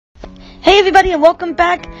Hey everybody, and welcome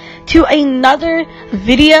back to another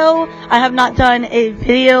video. I have not done a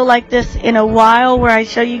video like this in a while where I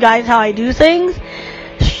show you guys how I do things.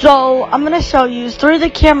 So I'm going to show you through the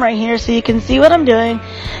camera here so you can see what I'm doing.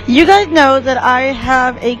 You guys know that I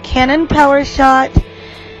have a Canon PowerShot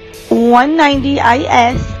 190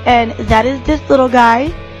 IS, and that is this little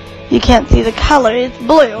guy. You can't see the color, it's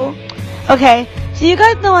blue. Okay, so you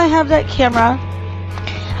guys know I have that camera,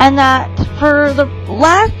 and that for the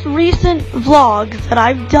last recent vlogs that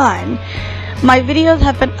I've done, my videos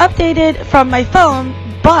have been updated from my phone,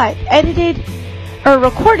 but edited or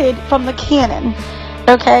recorded from the Canon.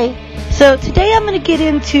 Okay, so today I'm going to get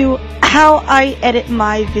into how I edit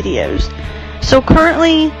my videos. So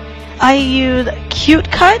currently I use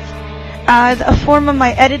CuteCut as a form of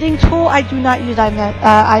my editing tool. I do not use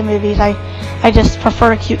iMovies. I just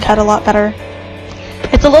prefer CuteCut a lot better.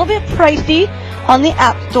 It's a little bit pricey on the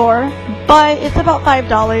App Store, but it's about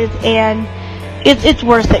 $5, and it's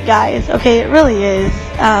worth it, guys. Okay, it really is.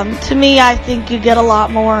 To me, I think you get a lot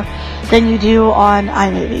more than you do on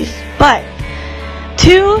iMovies. But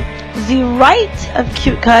to the right of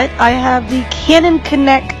CuteCut, I have the Canon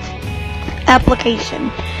Connect application,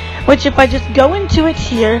 which if I just go into it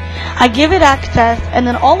here, I give it access, and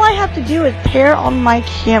then all I have to do is pair on my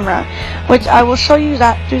camera, which I will show you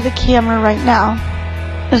that through the camera right now.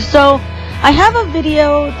 So I have a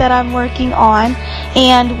video that I'm working on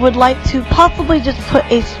and would like to possibly just put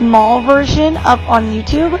a small version up on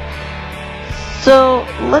YouTube. So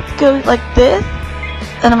let's go like this,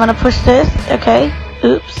 and I'm going to push this. Okay,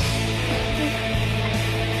 oops.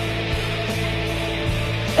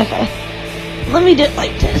 Okay, let me do it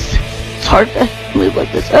like this. It's hard to move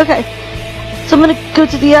like this. Okay, so I'm going to go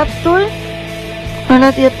to the App Store, or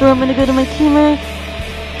not the App Store, I'm going to go to my camera,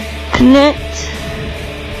 connect.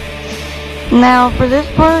 Now for this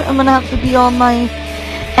part, I'm going to have to be on my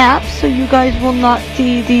app, so you guys will not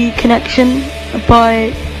see the connection,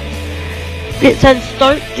 but it says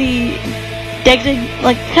start the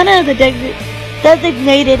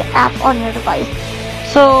designated app on your device.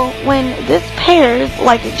 So when this pairs,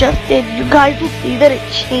 like it just did, you guys will see that it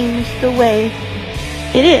changed the way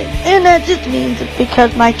it is. And that just means it's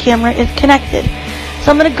because my camera is connected.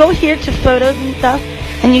 So I'm going to go here to photos and stuff,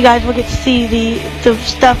 and you guys will get to see the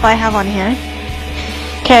stuff I have on here.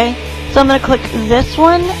 Okay, so I'm going to click this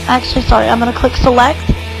one. Actually, sorry, I'm going to click select,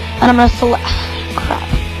 and I'm going to select,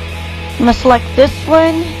 I'm going to select this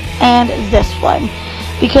one and this one,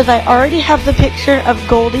 because I already have the picture of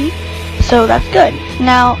Goldie, so that's good.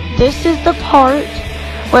 Now, this is the part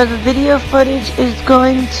where the video footage is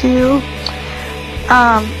going to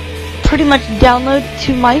pretty much download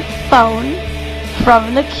to my phone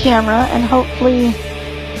from the camera, and hopefully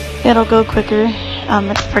it'll go quicker.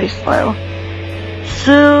 It's pretty slow.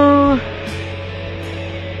 So,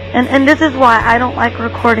 and this is why I don't like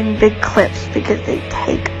recording big clips, because they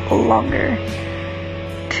take longer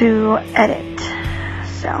to edit.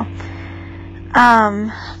 So,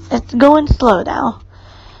 it's going slow now.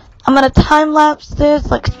 I'm gonna time lapse this,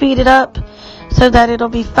 like speed it up, so that it'll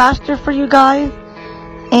be faster for you guys,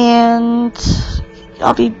 and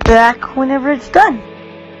I'll be back whenever it's done.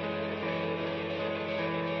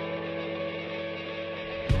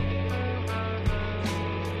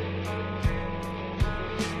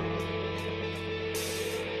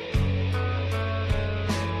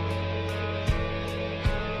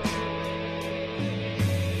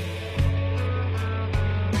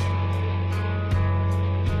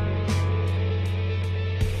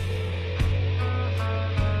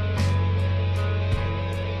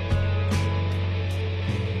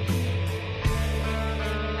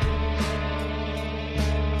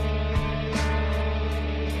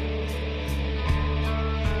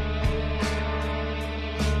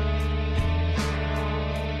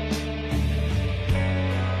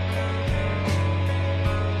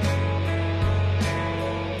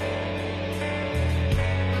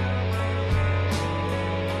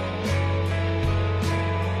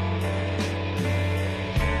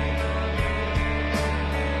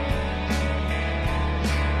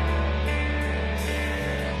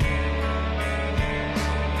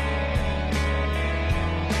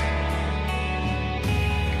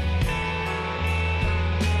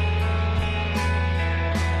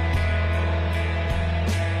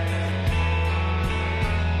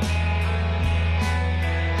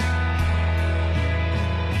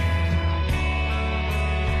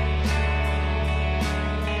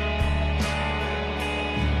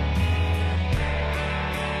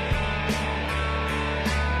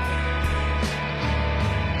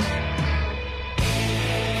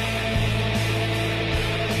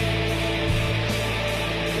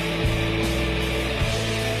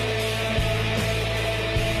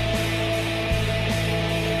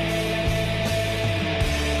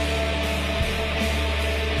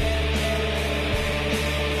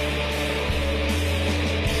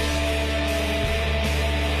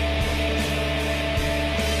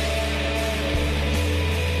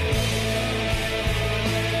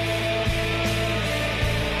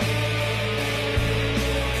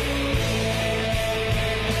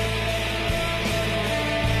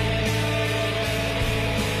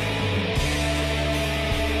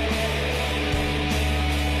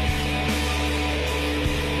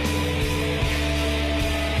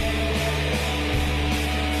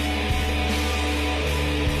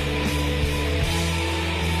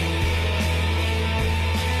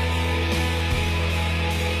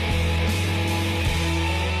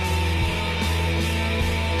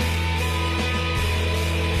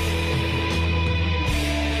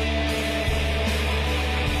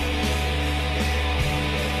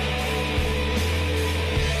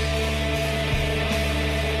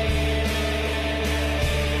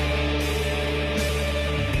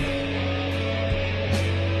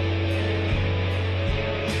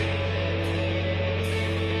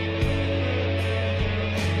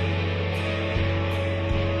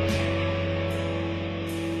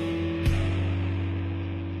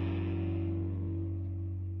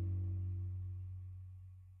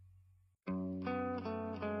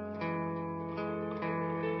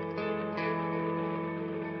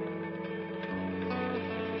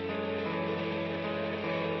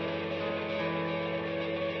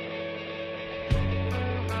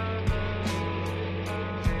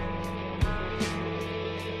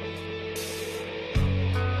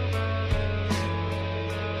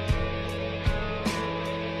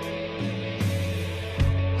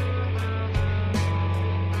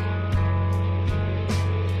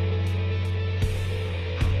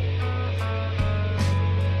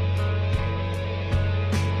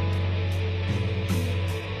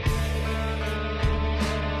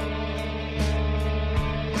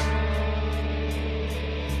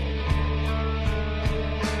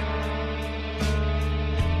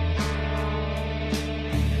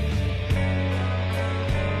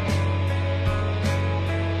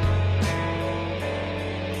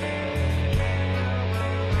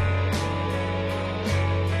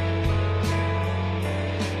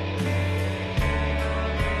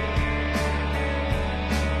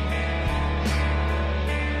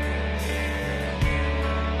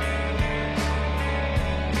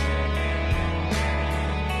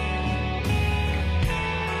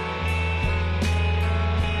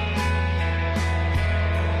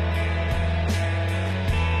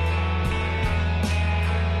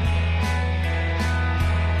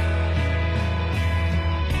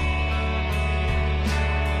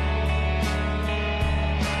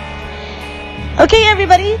 Okay,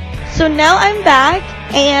 everybody, so now I'm back,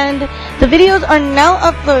 and the videos are now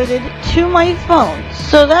uploaded to my phone.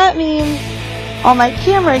 So that means on my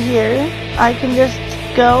camera here, I can just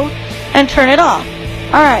go and turn it off.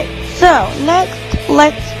 Alright, so next,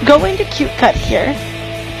 let's go into CuteCut here.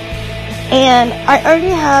 And I already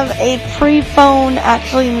have a pre-phone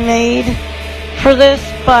actually made for this,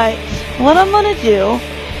 but what I'm going to do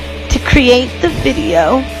to create the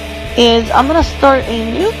video is I'm going to start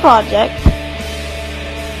a new project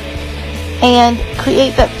and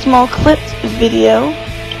create that small clips video.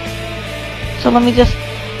 So let me just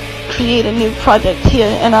create a new project here,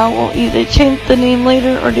 and I will either change the name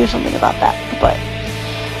later or do something about that. But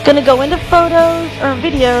I'm gonna go into photos or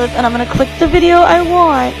videos, and I'm gonna click the video I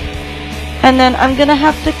want, and then I'm gonna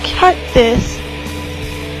have to cut this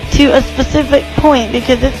to a specific point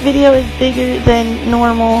because this video is bigger than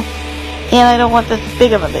normal, and I don't want this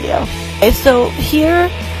big of a video. Okay, so here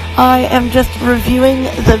I am just reviewing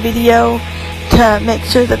the video to make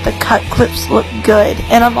sure that the cut clips look good,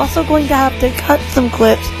 and I'm also going to have to cut some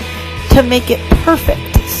clips to make it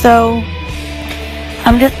perfect. So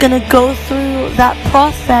I'm just gonna go through that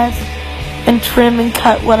process and trim and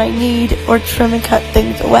cut what I need, or trim and cut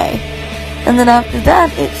things away, and then after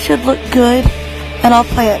that it should look good, and I'll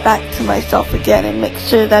play it back to myself again and make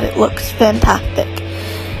sure that it looks fantastic.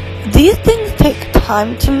 These things take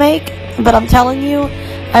time to make, but I'm telling you,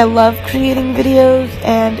 I love creating videos,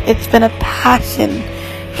 and it's been a passion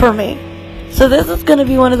for me. So this is going to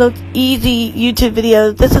be one of those easy YouTube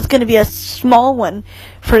videos. This is going to be a small one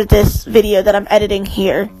for this video that I'm editing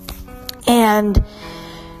here. And,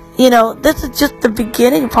 you know, this is just the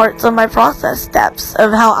beginning parts of my process steps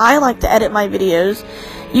of how I like to edit my videos.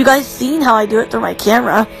 You guys seen how I do it through my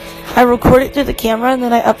camera. I record it through the camera, and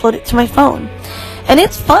then I upload it to my phone. And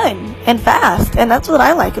it's fun and fast, and that's what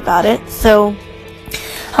I like about it. So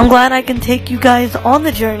I'm glad I can take you guys on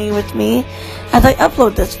the journey with me as I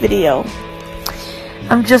upload this video.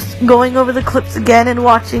 I'm just going over the clips again and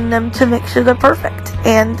watching them to make sure they're perfect.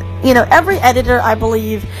 And, you know, every editor, I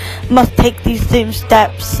believe, must take these same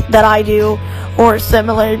steps that I do or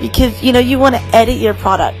similar, because, you know, you want to edit your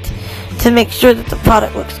product to make sure that the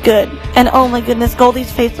product looks good. And oh my goodness,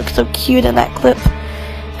 Goldie's face looks so cute in that clip.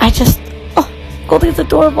 Goldie's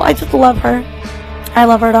adorable. I just love her. I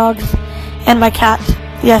love our dogs. And my cat.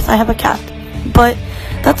 Yes, I have a cat. But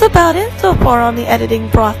that's about it so far on the editing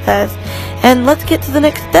process. And let's get to the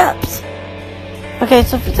next steps. Okay,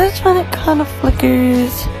 so for this one, it kind of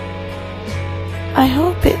flickers. I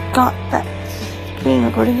hope it got that screen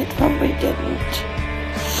recording. It probably didn't.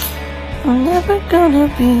 I'm never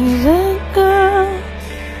gonna be that girl.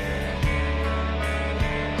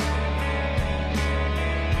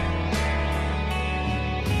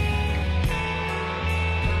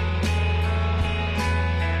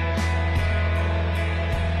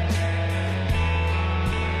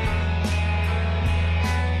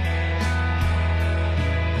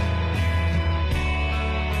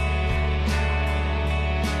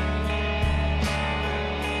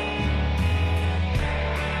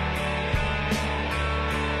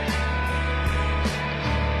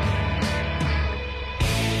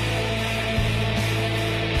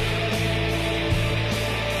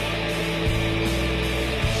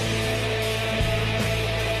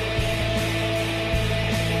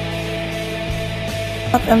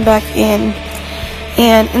 Up and back in,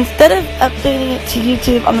 and instead of uploading it to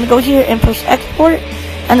YouTube, I'm gonna go here and push export,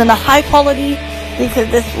 and then the high quality,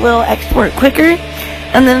 because this will export quicker,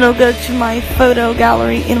 and then it'll go to my photo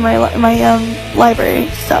gallery in my library.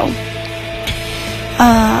 So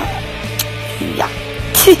yeah.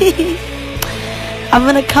 I'm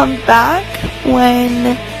gonna come back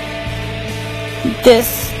when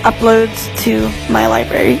this uploads to my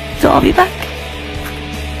library, so I'll be back.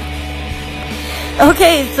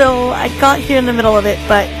 Okay, so I got here in the middle of it,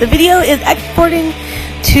 but the video is exporting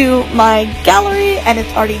to my gallery, and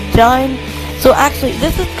it's already done. So actually,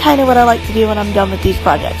 this is kind of what I like to do when I'm done with these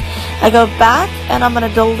projects. I go back, and I'm going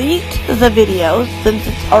to delete the video since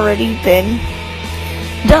it's already been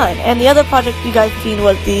done. And the other project you guys seen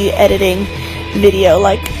was the editing video,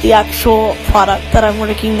 like the actual product that I'm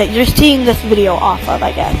working, that you're seeing this video off of,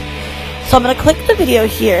 I guess. So I'm going to click the video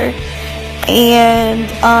here, and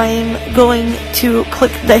I'm going to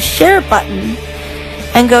click the share button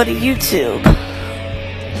and go to YouTube.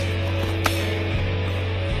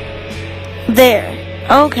 There.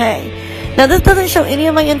 Okay. Now this doesn't show any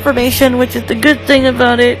of my information, which is the good thing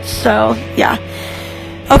about it, so yeah.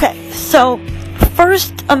 Okay, so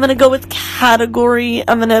first I'm gonna go with category.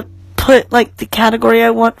 I'm gonna put like the category I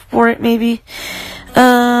want for it, maybe.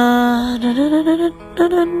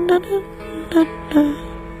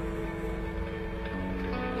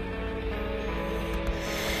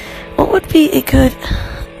 what would be a good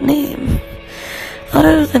name?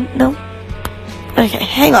 Other than, no. Okay,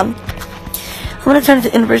 hang on. I'm gonna turn it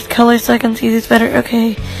to inverse color so I can see these better.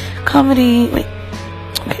 Okay, comedy, wait.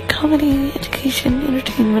 Okay, comedy, education,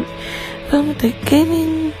 entertainment, film,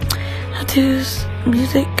 gaming, how-tos,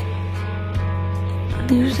 music,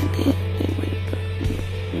 news and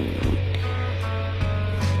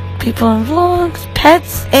people and vlogs,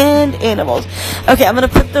 pets, and animals. Okay, I'm gonna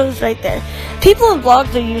put those right there. People and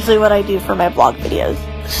vlogs are usually what I do for my vlog videos.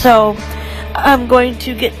 So, I'm going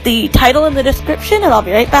to get the title in the description and I'll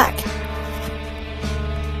be right back.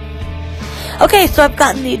 Okay, so I've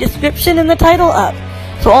gotten the description and the title up.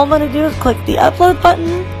 So all I'm going to do is click the upload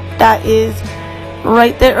button. That is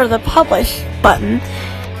right there, or the publish button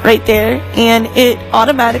right there, and it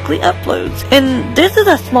automatically uploads. And this is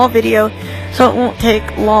a small video, so it won't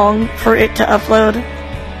take long for it to upload.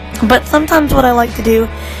 But sometimes what I like to do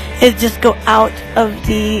is just go out of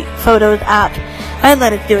the Photos app and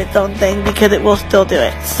let it do its own thing, because it will still do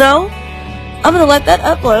it. So I'm going to let that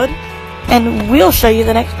upload and we'll show you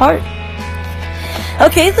the next part.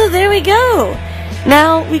 Okay, so there we go.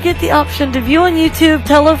 Now we get the option to view on YouTube,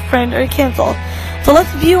 tell a friend, or cancel. So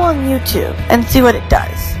let's view on YouTube and see what it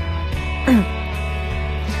does.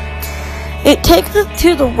 It takes us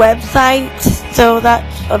to the website, so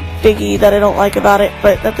that's a biggie that I don't like about it,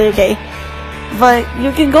 but that's okay. But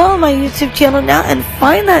you can go on my YouTube channel now and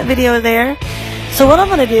find that video there. So what I'm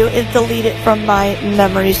going to do is delete it from my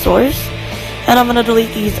memory source. And I'm going to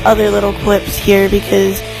delete these other little clips here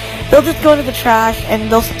because they'll just go to the trash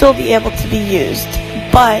and they'll still be able to be used.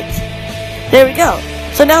 But there we go.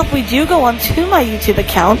 So now if we do go onto my YouTube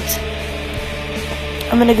account,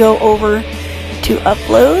 I'm going to go over to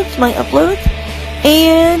uploads, my uploads,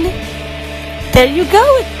 and there you go,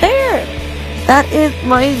 it's there. That is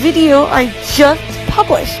my video I just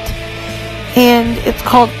published, and it's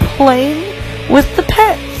called Playing with the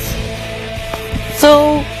Pets.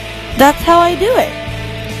 So that's how I do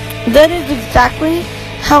it. That is exactly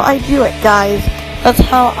how I do it, guys. That's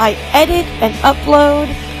how I edit and upload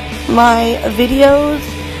my videos.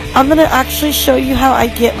 I'm gonna actually show you how I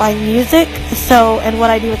get my music, so, and what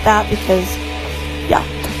I do with that, because yeah.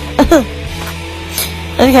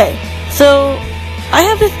 Okay, so I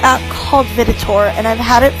have this app called Viditor, and I've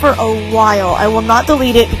had it for a while. I will not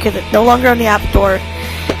delete it because it's no longer on the App Store,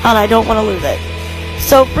 and I don't want to lose it.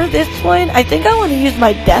 So for this one, I think I want to use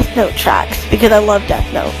my Death Note tracks, because I love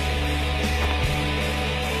Death Note.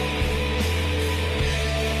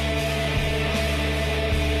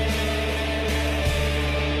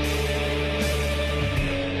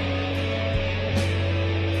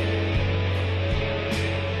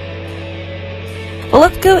 Well,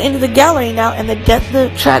 let's go into the gallery now, and the Death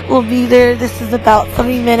Note track will be there. This is about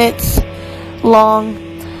 3 minutes long.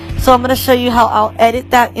 So I'm going to show you how I'll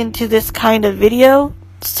edit that into this kind of video.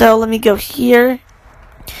 So let me go here.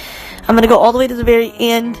 I'm going to go all the way to the very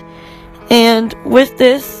end. And with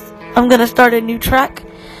this, I'm going to start a new track.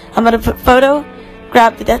 I'm going to put photo,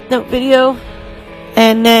 grab the Death Note video,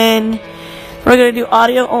 and then we're going to do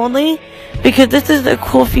audio only, because this is a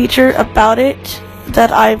cool feature about it that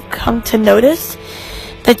I've come to notice,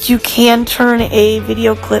 that you can turn a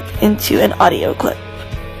video clip into an audio clip.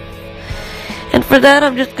 And for that,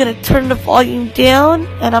 I'm just going to turn the volume down,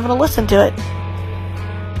 and I'm going to listen to it.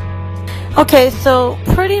 Okay, so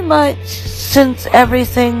pretty much since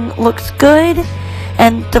everything looks good,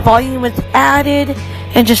 and the volume was added,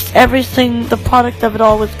 and just everything, the product of it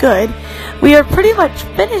all was good, we are pretty much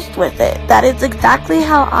finished with it. That is exactly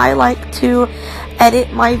how I like to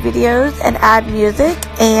edit my videos and add music,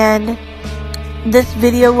 and this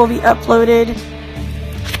video will be uploaded.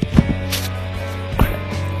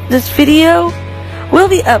 This video will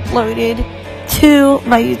be uploaded to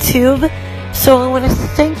my YouTube. So I want to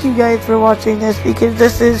thank you guys for watching this, because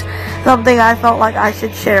this is something I felt like I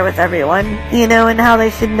should share with everyone, you know, and how they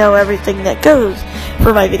should know everything that goes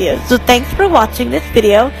for my videos. So thanks for watching this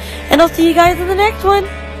video, and I'll see you guys in the next one.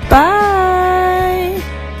 Bye!